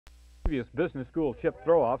Previous business school chip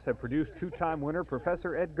throw-offs have produced two-time winner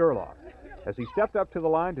Professor Ed Gerloff. As he stepped up to the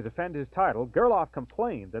line to defend his title, Gerloff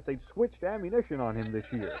complained that they'd switched ammunition on him this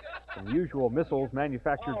year, from the usual missiles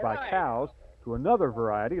manufactured by cows to another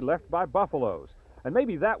variety left by buffaloes. And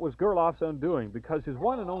maybe that was Gerloff's undoing, because his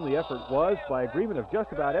one and only effort was, by agreement of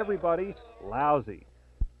just about everybody, lousy.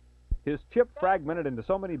 His chip fragmented into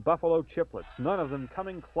so many buffalo chiplets, none of them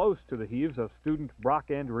coming close to the heaves of student Brock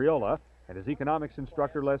Andriola and his economics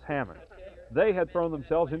instructor Les Hammond. They had thrown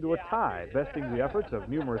themselves into a tie, besting the efforts of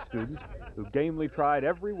numerous students who gamely tried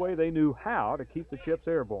every way they knew how to keep the chips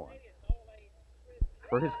airborne.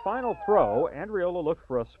 For his final throw, Andriola looked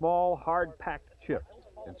for a small, hard-packed chip.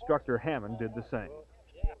 Instructor Hammond did the same.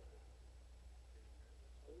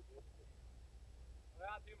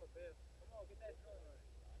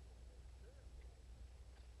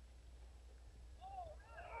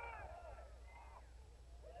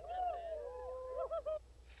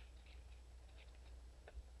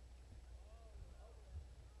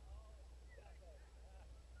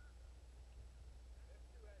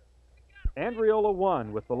 Andriola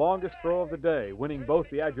won with the longest throw of the day, winning both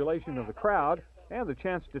the adulation of the crowd and the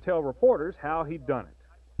chance to tell reporters how he'd done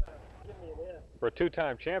it. For a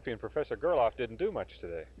two-time champion, Professor Gerloff didn't do much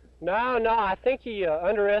today. No, I think he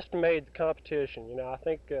underestimated the competition. I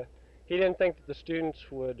think he didn't think that the students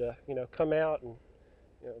would, come out and,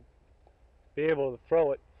 be able to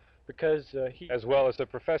throw it, because he... As well as the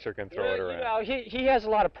professor can throw it around. He has a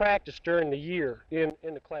lot of practice during the year in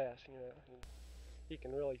the class, He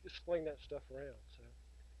can really sling that stuff around. So.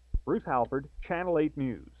 Bruce Halford, Channel 8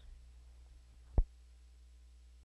 News.